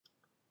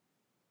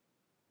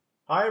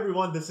Hi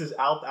everyone, this is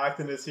Alp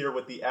Actinis here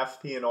with the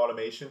FP and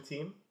Automation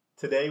team.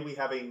 Today we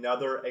have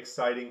another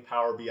exciting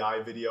Power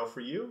BI video for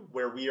you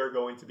where we are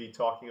going to be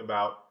talking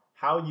about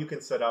how you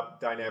can set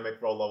up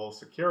dynamic row level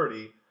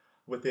security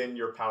within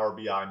your Power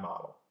BI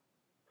model.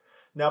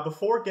 Now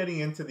before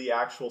getting into the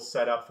actual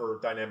setup for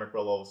dynamic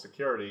row level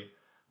security,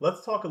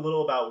 let's talk a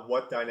little about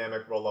what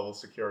dynamic row level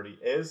security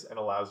is and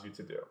allows you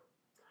to do.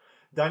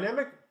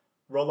 Dynamic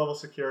row level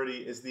security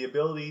is the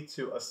ability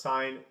to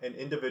assign an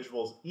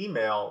individual's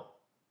email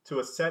to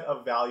a set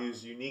of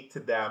values unique to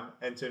them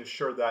and to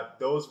ensure that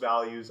those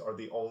values are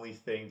the only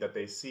thing that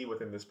they see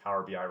within this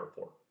Power BI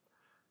report.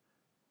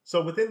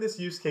 So within this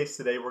use case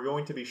today, we're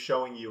going to be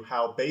showing you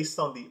how, based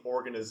on the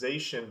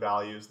organization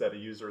values that a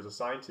user is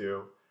assigned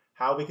to,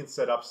 how we can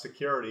set up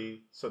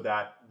security so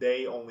that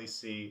they only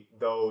see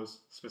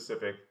those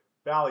specific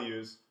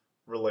values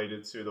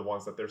related to the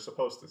ones that they're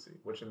supposed to see,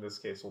 which in this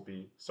case will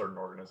be certain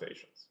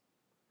organizations.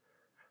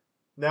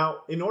 Now,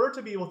 in order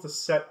to be able to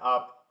set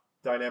up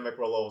dynamic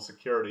row level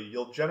security,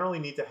 you'll generally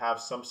need to have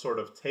some sort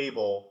of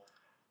table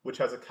which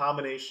has a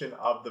combination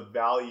of the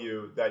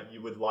value that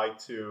you would like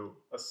to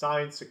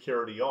assign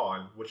security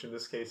on, which in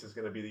this case is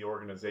going to be the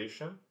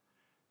organization,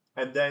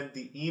 and then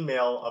the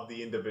email of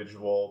the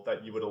individual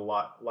that you would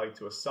like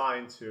to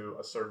assign to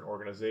a certain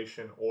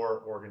organization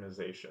or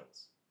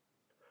organizations.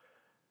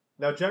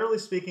 Now, generally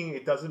speaking,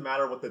 it doesn't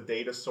matter what the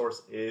data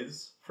source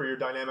is for your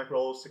dynamic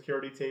row level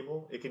security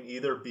table. It can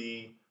either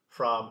be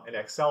from an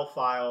Excel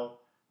file,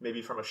 maybe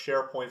from a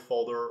SharePoint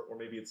folder, or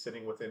maybe it's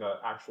sitting within an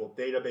actual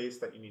database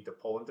that you need to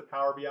pull into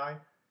Power BI.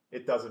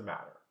 It doesn't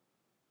matter.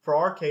 For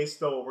our case,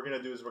 though, what we're going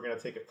to do is we're going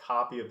to take a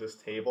copy of this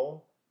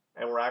table,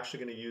 and we're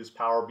actually going to use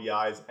Power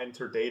BI's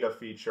Enter Data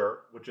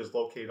feature, which is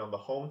located on the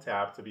Home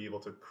tab, to be able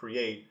to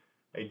create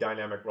a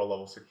dynamic row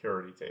level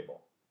security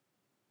table.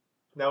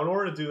 Now, in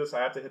order to do this,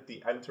 I have to hit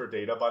the Enter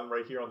Data button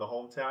right here on the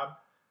Home tab,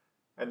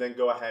 and then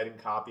go ahead and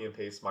copy and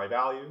paste my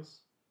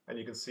values. And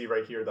you can see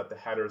right here that the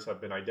headers have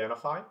been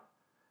identified.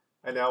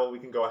 And now what we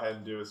can go ahead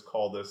and do is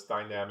call this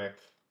Dynamic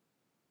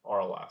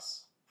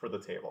RLS for the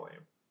table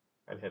name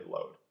and hit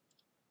load.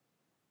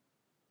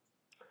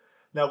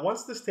 Now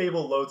once this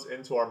table loads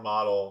into our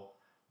model,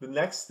 the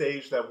next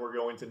stage that we're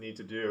going to need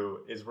to do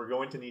is we're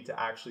going to need to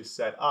actually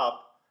set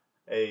up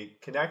a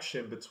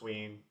connection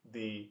between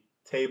the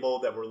table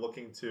that we're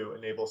looking to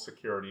enable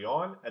security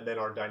on and then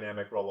our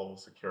dynamic row level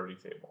security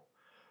table.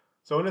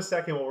 So in a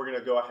second, what we're going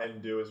to go ahead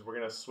and do is we're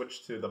going to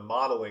switch to the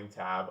Modeling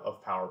tab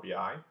of Power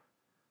BI,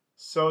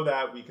 so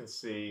that we can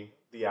see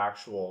the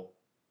actual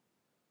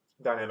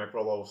dynamic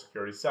row level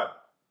security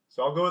setup.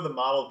 So I'll go to the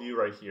model view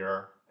right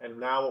here, and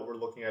now what we're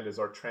looking at is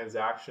our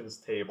transactions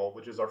table,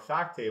 which is our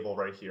fact table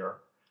right here.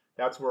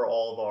 That's where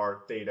all of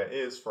our data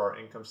is for our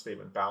income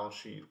statement, balance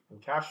sheet,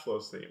 and cash flow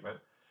statement.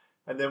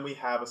 And then we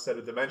have a set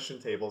of dimension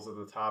tables at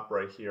the top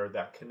right here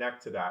that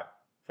connect to that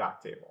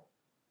fact table.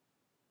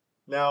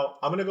 Now,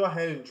 I'm going to go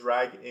ahead and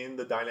drag in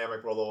the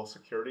dynamic row level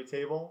security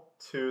table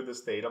to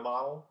this data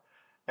model.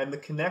 And the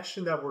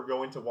connection that we're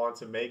going to want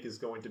to make is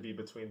going to be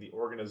between the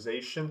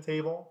organization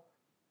table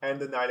and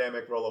the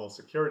dynamic row level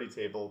security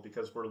table,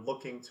 because we're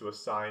looking to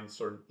assign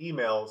certain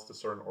emails to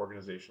certain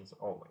organizations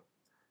only.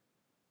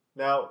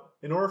 Now,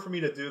 in order for me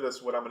to do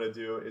this, what I'm going to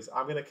do is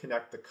I'm going to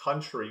connect the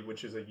country,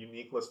 which is a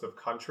unique list of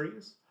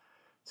countries,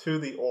 to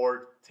the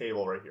org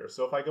table right here.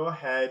 So if I go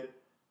ahead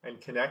and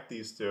connect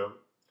these two,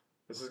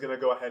 this is going to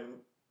go ahead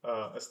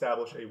and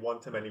establish a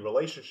one-to-many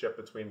relationship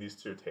between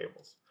these two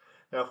tables.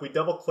 Now, if we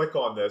double click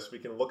on this, we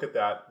can look at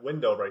that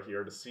window right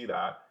here to see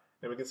that.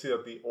 And we can see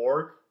that the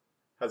org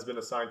has been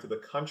assigned to the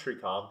country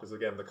column, because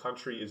again, the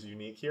country is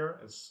unique here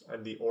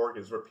and the org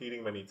is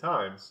repeating many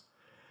times.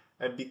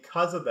 And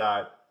because of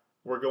that,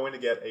 we're going to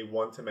get a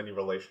one-to-many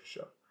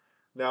relationship.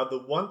 Now, the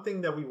one thing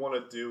that we want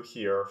to do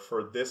here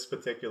for this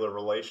particular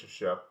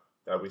relationship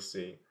that we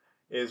see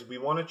is we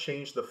want to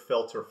change the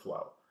filter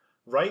flow.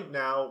 Right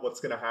now, what's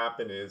going to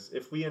happen is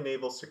if we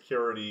enable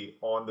security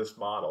on this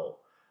model,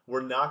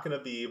 we're not going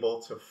to be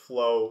able to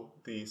flow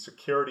the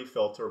security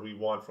filter we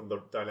want from the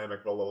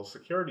dynamic row level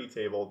security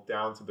table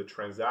down to the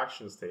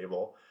transactions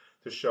table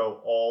to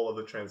show all of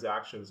the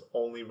transactions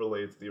only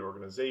related to the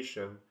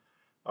organization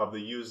of the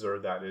user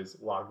that is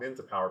logged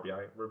into Power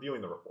BI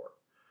reviewing the report.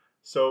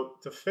 So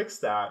to fix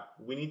that,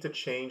 we need to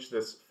change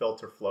this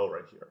filter flow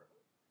right here.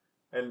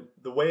 And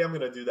the way I'm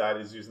going to do that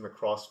is using the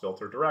cross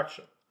filter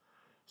direction.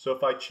 So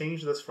if I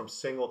change this from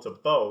single to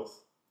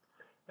both,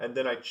 and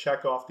then I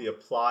check off the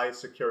apply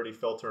security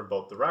filter in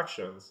both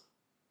directions,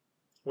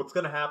 what's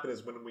going to happen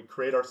is when we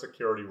create our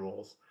security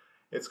rules,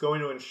 it's going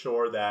to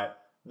ensure that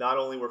not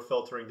only we're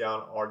filtering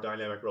down our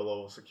dynamic row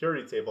level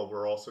security table,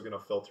 we're also going to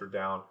filter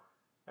down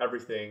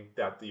everything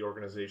that the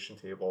organization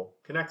table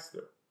connects to.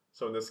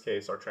 So in this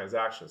case, our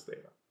transactions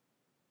data.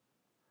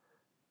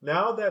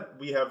 Now that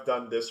we have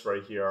done this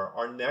right here,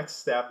 our next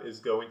step is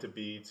going to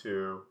be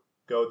to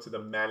go to the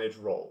manage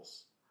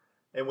roles.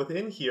 And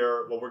within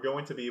here, what we're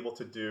going to be able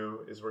to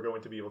do is we're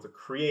going to be able to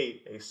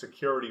create a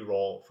security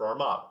role for our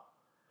model.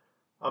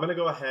 I'm going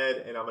to go ahead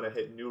and I'm going to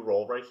hit new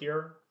role right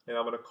here, and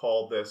I'm going to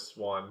call this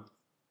one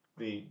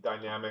the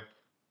Dynamic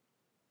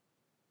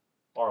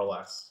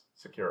RLS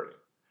security.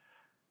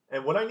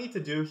 And what I need to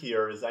do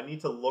here is I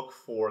need to look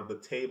for the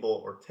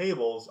table or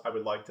tables I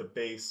would like to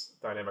base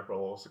dynamic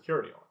role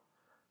security on.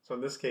 So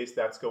in this case,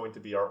 that's going to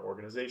be our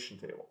organization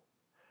table.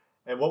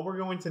 And what we're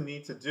going to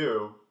need to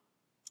do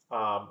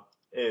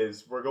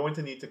is we're going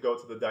to need to go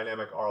to the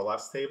dynamic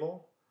RLS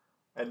table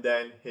and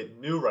then hit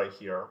new right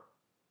here.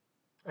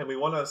 And we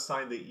want to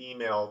assign the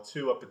email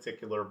to a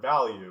particular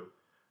value,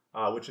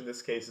 which in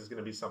this case is going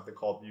to be something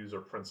called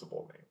user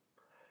principal name.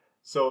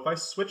 So if I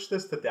switch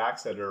this to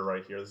DAX editor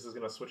right here, this is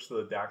going to switch to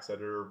the DAX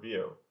editor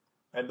view.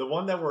 And the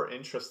one that we're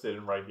interested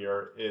in right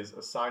here is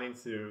assigning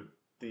to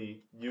the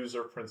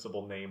user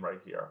principal name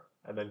right here,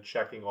 and then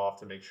checking off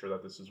to make sure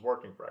that this is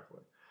working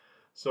correctly.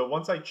 So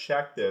once I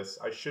check this,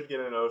 I should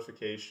get a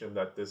notification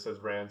that this has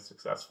ran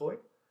successfully.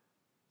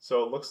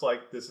 So it looks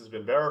like this has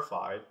been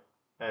verified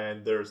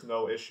and there's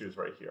no issues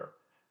right here.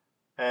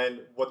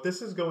 And what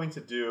this is going to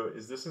do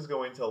is this is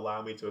going to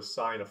allow me to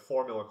assign a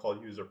formula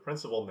called user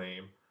principal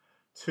name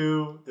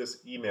to this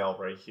email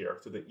right here,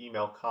 to the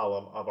email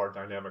column of our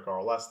dynamic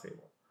RLS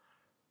table.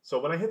 So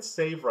when I hit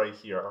save right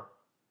here,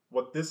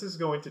 what this is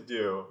going to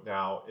do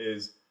now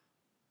is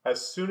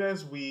as soon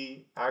as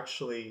we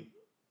actually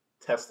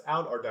test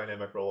out our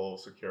dynamic role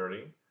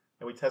security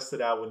and we test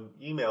it out with an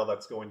email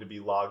that's going to be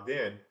logged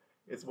in,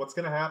 what's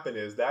going to happen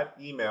is that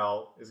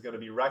email is going to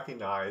be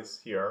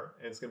recognized here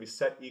and it's going to be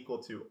set equal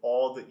to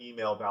all the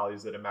email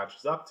values that it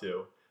matches up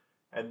to.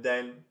 And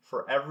then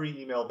for every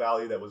email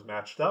value that was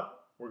matched up,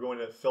 we're going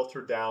to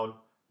filter down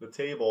the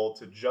table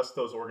to just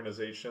those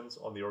organizations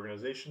on the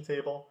organization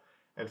table,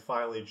 and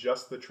finally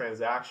just the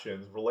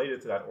transactions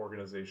related to that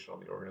organization on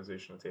the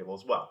organization table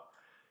as well.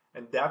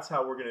 And that's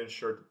how we're going to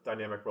ensure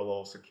dynamic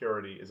role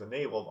security is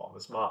enabled on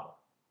this model.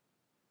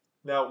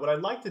 Now, what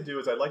I'd like to do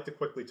is I'd like to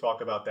quickly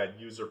talk about that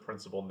user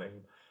principal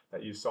name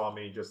that you saw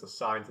me just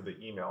assign to the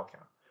email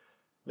account.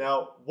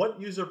 Now, what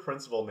user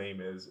principal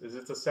name is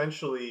it's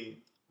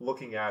essentially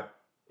looking at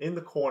in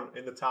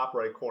the top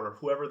right corner,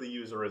 whoever the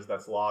user is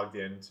that's logged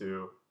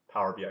into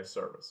Power BI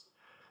Service.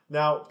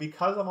 Now,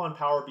 because I'm on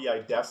Power BI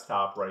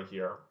Desktop right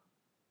here,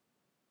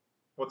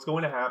 what's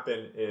going to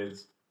happen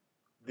is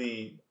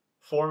the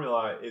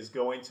formula is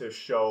going to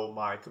show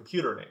my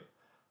computer name.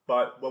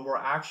 But when we're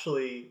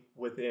actually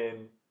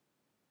within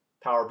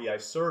Power BI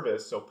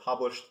Service, so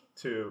published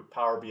to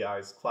Power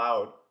BI's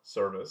cloud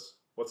service,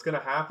 what's going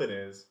to happen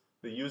is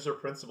the user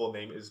principal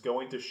name is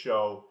going to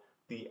show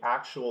the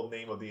actual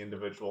name of the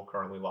individual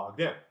currently logged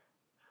in.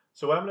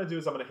 So what I'm going to do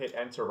is I'm going to hit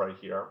enter right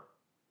here.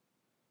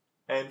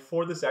 And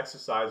for this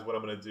exercise, what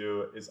I'm going to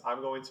do is I'm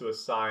going to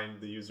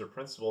assign the user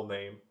principal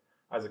name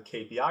as a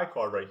KPI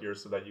card right here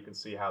so that you can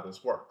see how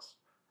this works.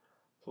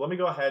 So let me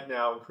go ahead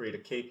now and create a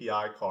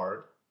KPI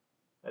card.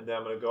 And then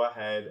I'm going to go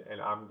ahead and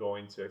I'm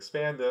going to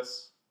expand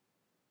this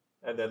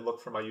and then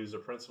look for my user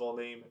principal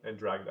name and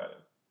drag that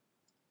in.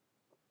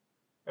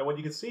 And what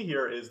you can see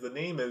here is the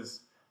name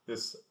is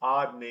this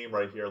odd name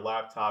right here,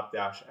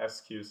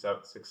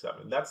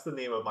 laptop-SQ767. That's the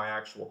name of my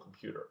actual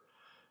computer.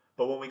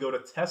 But when we go to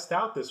test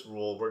out this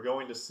rule, we're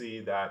going to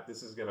see that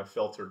this is going to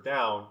filter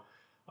down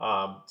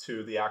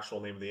to the actual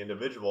name of the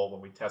individual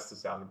when we test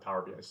this out in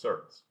Power BI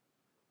Service.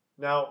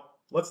 Now,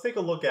 let's take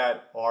a look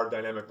at our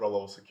dynamic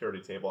role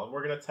security table, and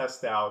we're going to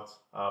test out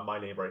my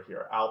name right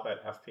here,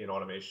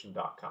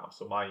 alp@fp&automation.com,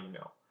 so my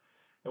email.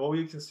 And what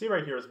we can see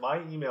right here is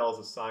my email is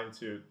assigned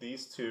to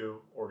these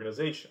two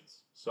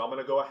organizations. So I'm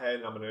going to go ahead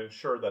and I'm going to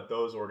ensure that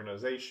those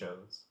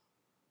organizations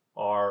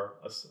are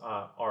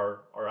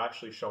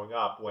actually showing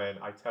up when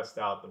I test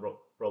out the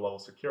row level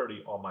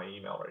security on my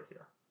email right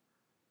here.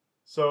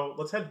 So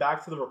let's head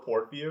back to the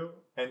report view.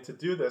 And to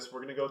do this,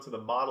 we're going to go to the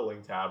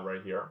modeling tab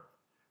right here.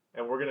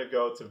 And we're going to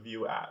go to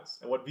view as.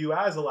 And what view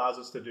as allows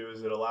us to do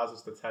is it allows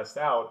us to test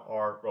out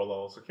our row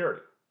level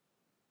security.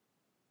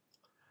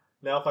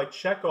 Now, if I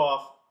check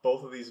off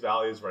both of these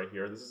values right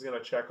here, this is going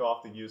to check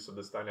off the use of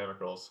this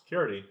dynamic role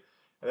security.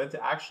 And then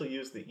to actually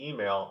use the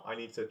email, I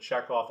need to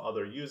check off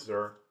other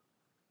user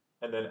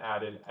and then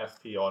add in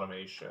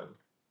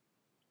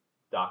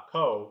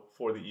FP&Automation.co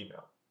for the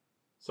email.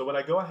 So when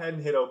I go ahead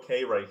and hit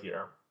OK right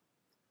here,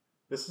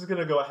 this is going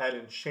to go ahead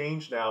and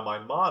change now my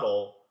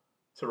model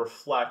to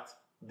reflect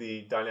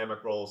the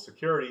dynamic role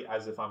security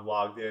as if I'm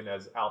logged in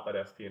as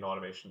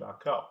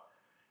alp@fp&automation.co.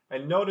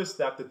 And notice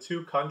that the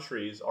two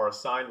countries are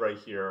assigned right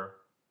here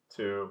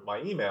to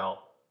my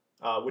email,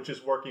 which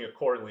is working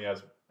accordingly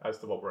as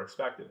to what we're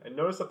expected. And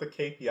notice that the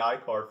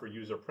KPI card for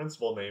user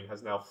principal name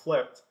has now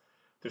flipped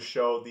to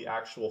show the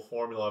actual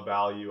formula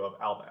value of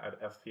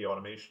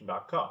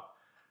alp@fp&automation.co.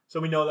 So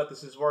we know that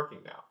this is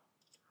working now.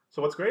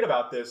 So what's great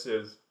about this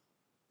is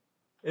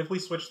if we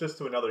switch this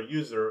to another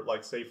user,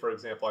 like say for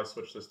example I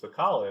switch this to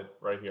Khalid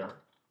right here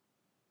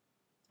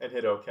and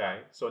hit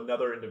OK, so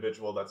another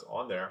individual that's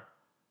on there,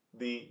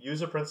 the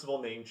user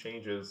principal name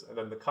changes and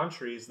then the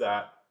countries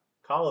that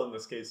Khalid in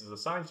this case is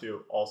assigned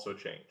to also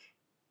change.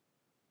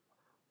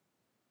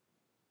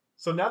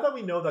 So now that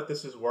we know that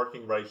this is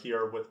working right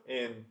here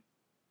within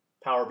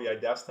Power BI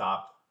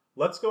Desktop,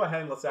 let's go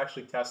ahead and let's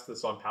actually test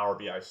this on Power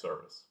BI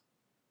Service.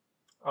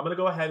 I'm going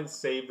to go ahead and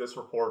save this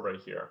report right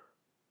here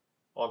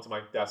onto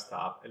my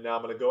desktop. And now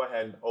I'm going to go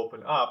ahead and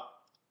open up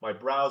my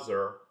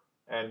browser.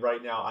 And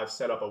right now I've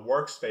set up a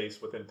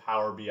workspace within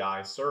Power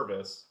BI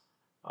Service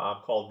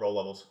called Row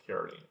Level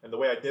Security. And the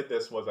way I did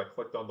this was I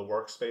clicked on the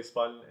workspace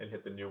button and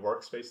hit the new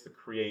workspace to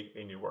create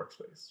a new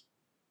workspace.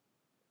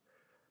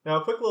 Now,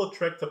 a quick little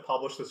trick to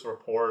publish this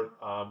report,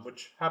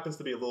 which happens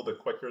to be a little bit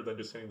quicker than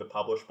just hitting the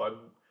publish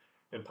button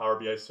in Power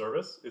BI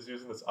Service, is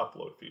using this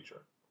upload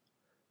feature.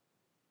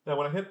 Now,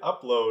 when I hit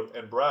upload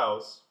and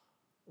browse,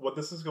 what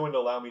this is going to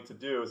allow me to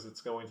do is it's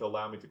going to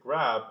allow me to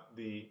grab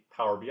the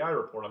Power BI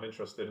report I'm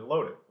interested in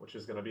loading, which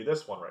is going to be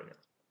this one right here.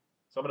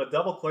 So I'm going to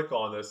double click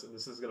on this, and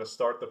this is going to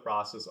start the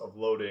process of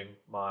loading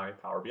my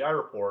Power BI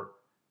report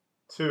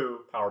to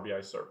Power BI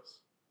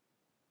Service.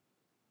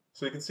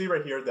 So you can see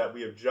right here that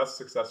we have just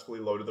successfully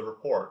loaded the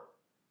report.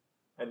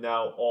 And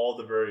now all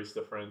the various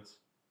different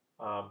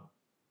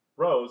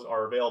rows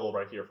are available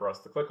right here for us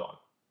to click on.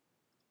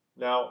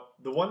 Now,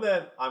 the one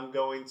that I'm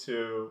going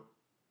to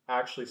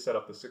actually set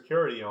up the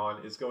security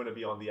on is going to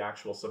be on the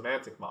actual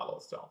semantic model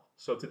itself.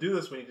 So to do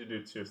this, we need to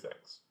do two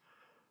things.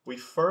 We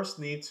first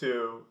need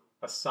to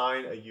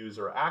assign a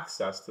user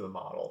access to the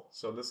model.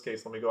 So in this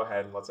case, let me go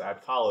ahead and let's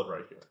add Khalid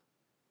right here.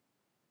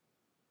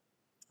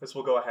 This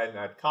will go ahead and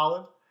add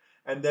Khalid.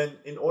 And then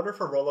in order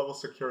for row level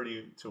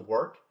security to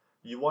work,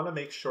 you want to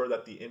make sure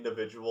that the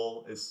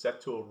individual is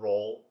set to a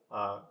role,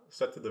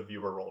 set to the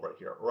viewer role right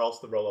here, or else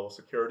the row level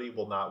security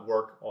will not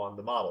work on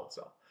the model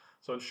itself.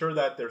 So ensure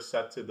that they're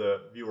set to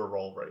the viewer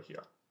role right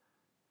here.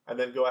 And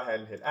then go ahead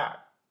and hit add.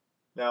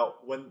 Now,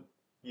 when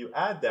you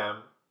add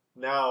them,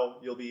 now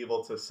you'll be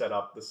able to set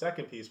up the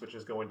second piece, which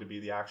is going to be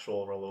the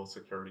actual row level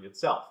security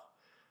itself.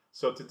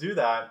 So to do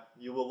that,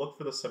 you will look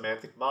for the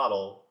semantic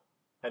model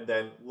and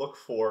then look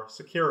for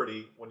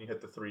security when you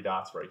hit the three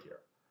dots right here.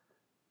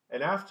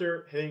 And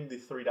after hitting the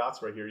three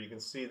dots right here, you can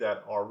see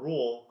that our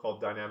rule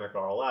called Dynamic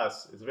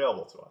RLS is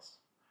available to us.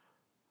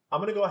 I'm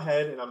going to go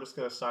ahead and I'm just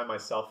going to assign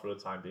myself for the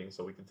time being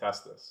so we can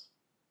test this.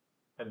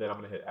 And then I'm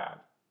going to hit add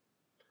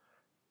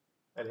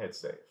and hit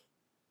save.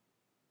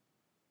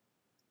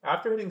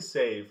 After hitting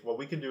save, what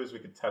we can do is we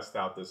can test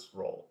out this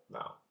role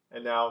now.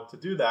 And now to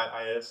do that,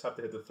 I just have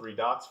to hit the three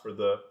dots for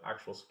the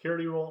actual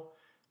security role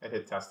and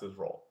hit test as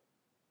role.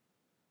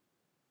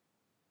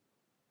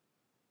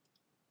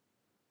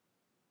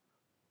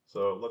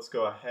 So let's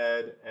go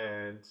ahead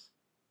and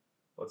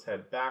let's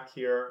head back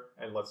here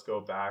and let's go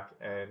back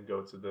and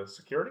go to the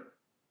security.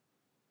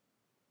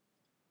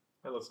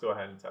 And let's go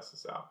ahead and test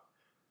this out.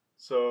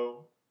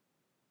 So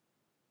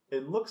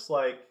it looks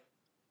like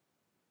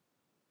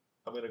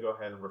I'm going to go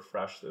ahead and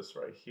refresh this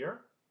right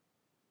here.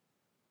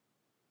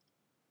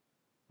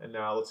 And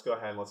now let's go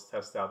ahead and let's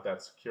test out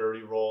that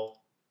security role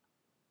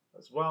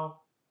as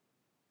well.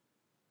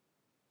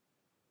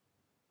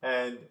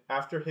 And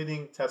after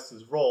hitting test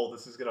as role,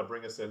 this is going to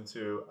bring us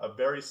into a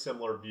very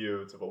similar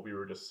view to what we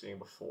were just seeing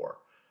before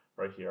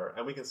right here.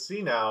 And we can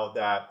see now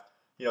that,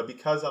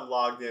 because I'm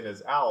logged in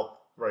as ALP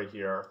right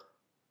here,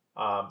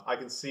 I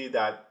can see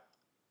that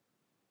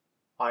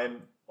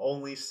I'm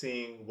only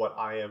seeing what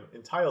I am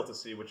entitled to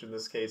see, which in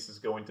this case is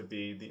going to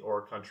be the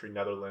org country,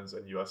 Netherlands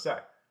and USA.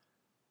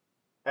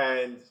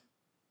 And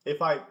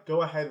if I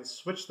go ahead and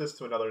switch this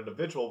to another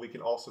individual, we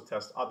can also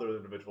test other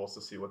individuals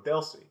to see what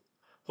they'll see.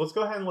 So let's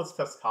go ahead and let's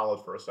test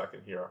Khalid for a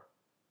second here.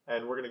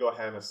 And we're going to go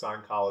ahead and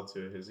assign Khalid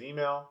to his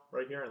email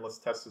right here. And let's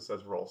test this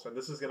as role. So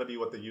this is going to be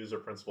what the user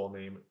principal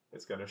name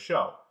is going to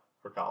show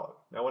for Khalid.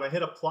 Now when I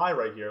hit apply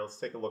right here, let's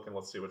take a look and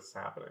let's see what's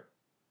happening.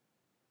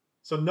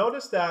 So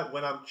notice that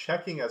when I'm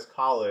checking as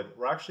Khalid,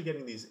 we're actually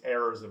getting these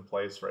errors in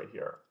place right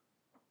here.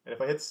 And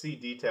if I hit see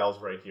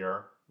details right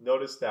here,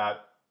 notice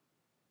that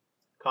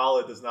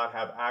Khalid does not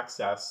have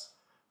access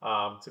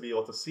to be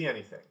able to see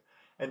anything.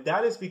 And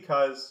that is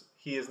because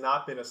he has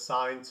not been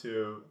assigned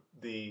to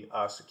the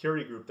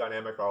security group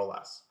Dynamic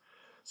RLS.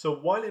 So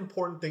one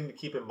important thing to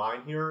keep in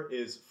mind here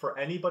is for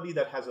anybody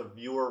that has a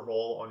viewer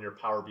role on your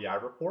Power BI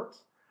report,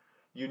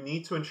 you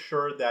need to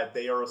ensure that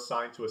they are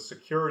assigned to a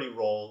security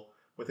role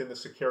within the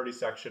security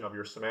section of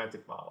your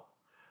semantic model.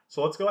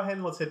 So let's go ahead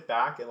and let's hit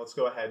back and let's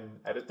go ahead and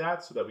edit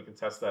that so that we can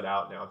test that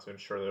out now to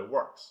ensure that it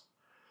works.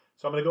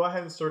 So I'm going to go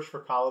ahead and search for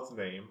Khalid's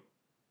name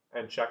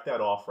and check that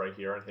off right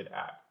here and hit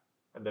add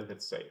and then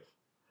hit save.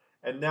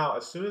 And now,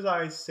 as soon as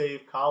I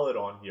save Khalid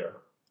on here,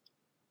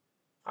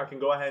 I can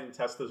go ahead and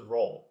test this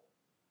role.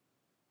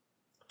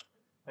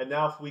 And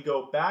now if we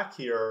go back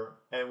here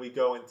and we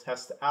go and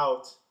test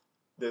out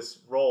this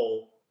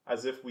role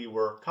as if we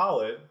were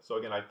Khalid, so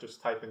again, I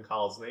just type in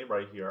Khalid's name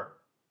right here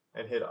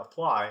and hit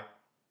apply,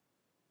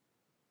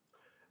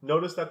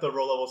 notice that the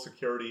row level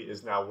security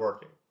is now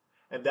working.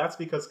 And that's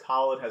because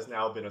Khalid has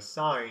now been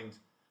assigned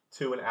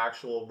to an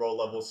actual row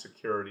level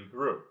security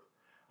group,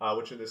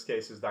 which in this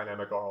case is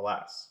Dynamic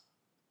RLS.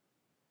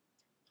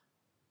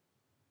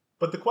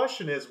 But the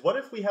question is, what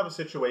if we have a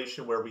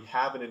situation where we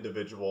have an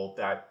individual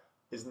that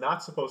is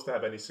not supposed to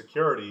have any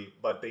security,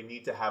 but they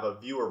need to have a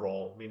viewer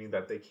role, meaning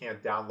that they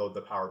can't download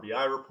the Power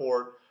BI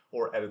report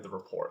or edit the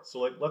report. So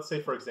let's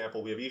say, for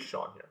example, we have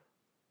Ishan here.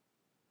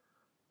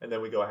 and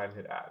then we go ahead and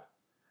hit add.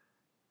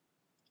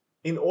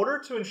 In order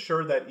to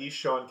ensure that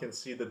Ishan can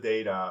see the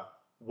data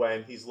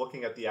when he's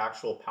looking at the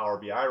actual Power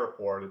BI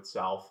report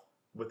itself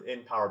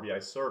within Power BI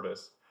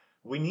Service,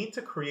 we need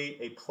to create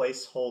a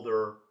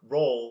placeholder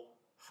role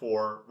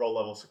for row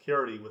level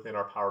security within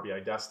our Power BI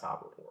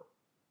desktop report.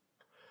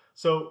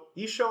 So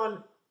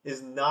Ishan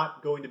is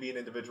not going to be an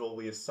individual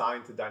we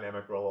assign to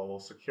dynamic row level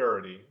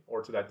security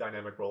or to that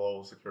dynamic row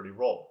level security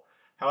role.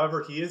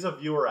 However, he is a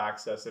viewer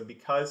access, and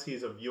because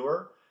he's a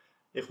viewer,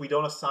 if we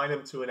don't assign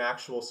him to an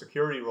actual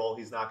security role,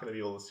 he's not going to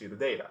be able to see the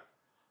data.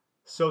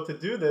 So to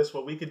do this,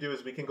 what we can do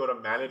is we can go to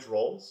manage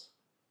roles,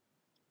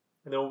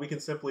 and then what we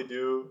can simply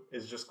do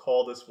is just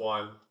call this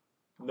one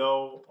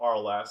no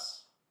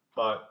RLS,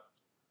 but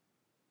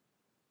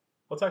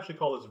let's actually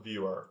call this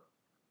viewer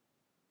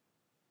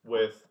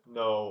with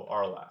no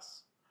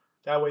RLS.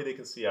 That way they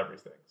can see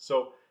everything.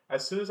 So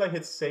as soon as I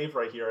hit save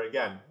right here,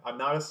 again, I'm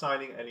not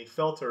assigning any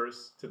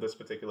filters to this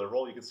particular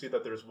role. You can see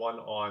that there's one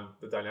on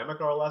the dynamic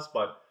RLS,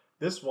 but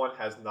this one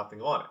has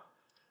nothing on it.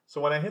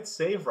 So when I hit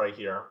save right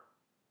here,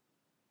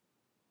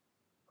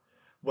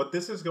 what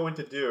this is going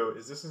to do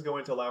is this is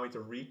going to allow me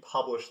to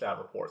republish that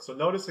report. So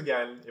notice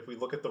again, if we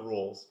look at the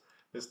rules,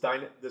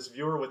 this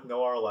viewer with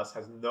no RLS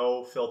has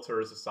no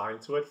filters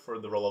assigned to it for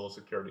the row level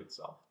security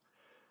itself.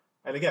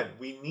 And again,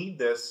 we need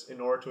this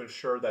in order to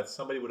ensure that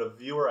somebody with a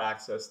viewer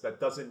access that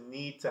doesn't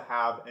need to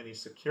have any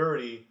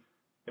security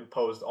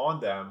imposed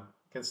on them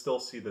can still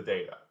see the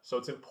data. So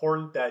it's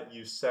important that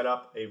you set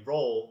up a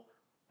role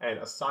and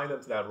assign them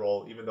to that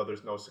role even though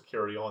there's no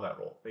security on that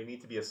role. They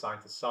need to be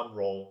assigned to some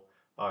role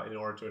in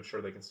order to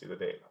ensure they can see the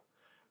data.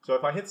 So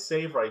if I hit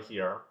save right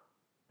here,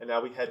 and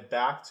now we head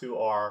back to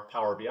our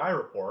Power BI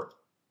report,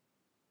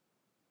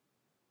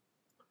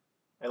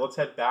 and let's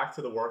head back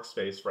to the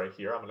workspace right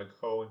here. I'm going to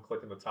go and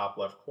click in the top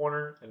left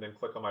corner and then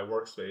click on my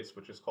workspace,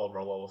 which is called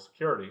row level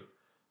security.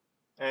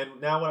 And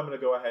now what I'm going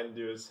to go ahead and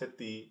do is hit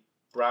the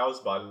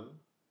browse button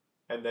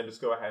and then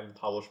just go ahead and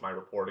publish my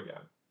report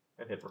again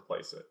and hit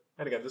replace it.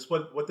 And again,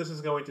 what this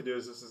is going to do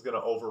is this is going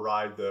to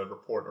override the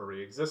report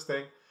already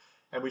existing,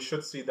 and we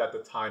should see that the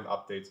time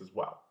updates as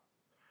well.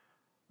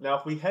 Now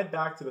if we head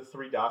back to the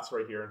three dots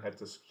right here and head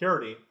to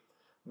security,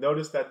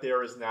 notice that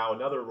there is now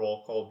another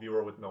role called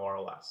viewer with no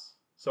RLS.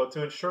 So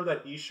to ensure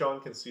that Ishan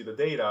can see the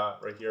data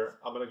right here,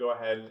 I'm going to go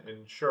ahead and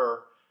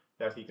ensure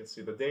that he can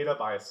see the data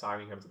by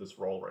assigning him to this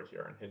role right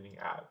here and hitting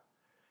add.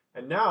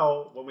 And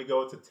now when we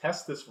go to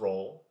test this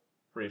role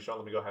for Ishan,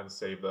 let me go ahead and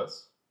save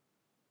this.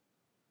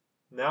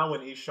 Now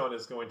when Ishan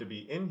is going to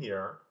be in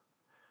here,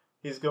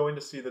 he's going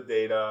to see the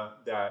data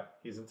that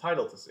he's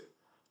entitled to see.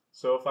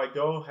 So if I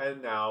go ahead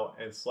now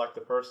and select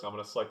the person, I'm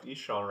going to select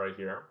Ishan right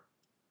here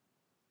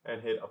and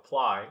hit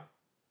apply.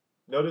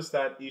 Notice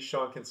that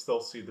Ishan can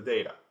still see the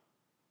data.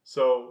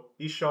 So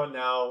Ishan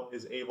now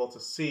is able to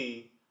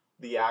see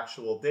the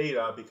actual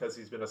data because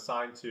he's been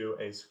assigned to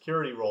a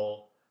security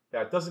role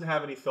that doesn't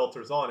have any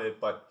filters on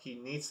it, but he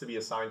needs to be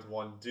assigned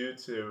one due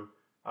to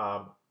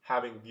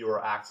having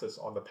viewer access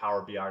on the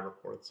Power BI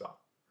report itself.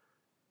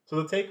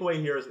 So the takeaway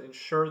here is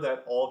ensure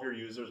that all of your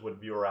users with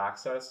viewer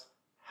access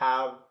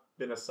have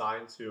been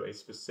assigned to a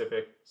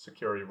specific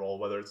security role,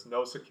 whether it's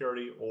no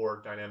security or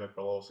dynamic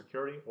row level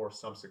security or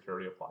some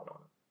security applied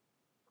on it.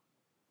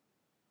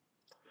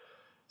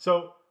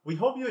 So we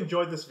hope you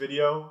enjoyed this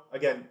video.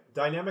 Again,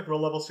 dynamic row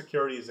level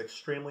security is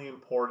extremely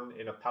important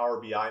in a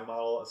Power BI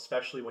model,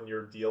 especially when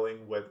you're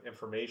dealing with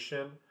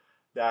information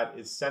that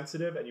is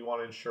sensitive and you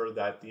want to ensure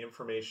that the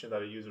information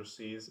that a user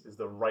sees is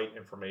the right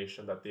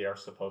information that they are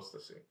supposed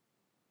to see.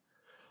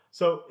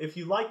 So if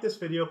you like this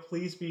video,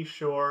 please be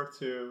sure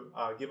to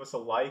give us a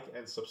like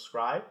and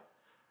subscribe.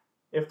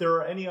 If there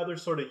are any other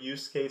sort of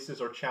use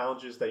cases or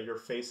challenges that you're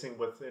facing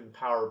within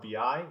Power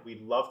BI,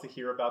 we'd love to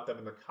hear about them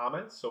in the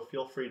comments, so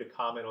feel free to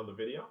comment on the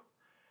video.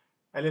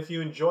 And if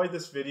you enjoyed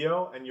this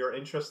video and you're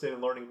interested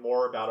in learning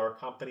more about our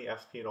company,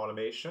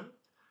 FP&Automation,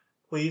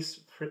 please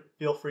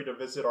feel free to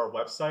visit our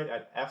website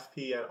at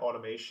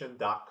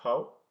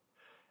fpandautomation.co,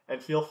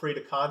 and feel free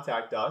to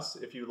contact us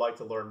if you'd like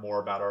to learn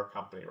more about our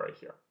company right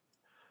here.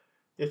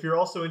 If you're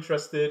also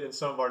interested in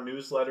some of our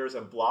newsletters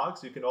and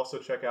blogs, you can also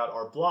check out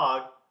our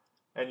blog,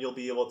 and you'll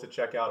be able to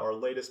check out our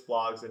latest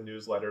blogs and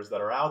newsletters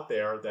that are out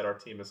there that our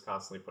team is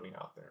constantly putting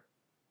out there.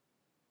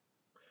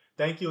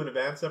 Thank you in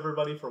advance,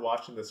 everybody, for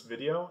watching this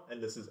video,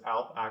 and this is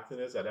Alp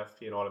Actinis at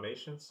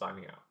FP&Automation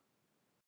signing out.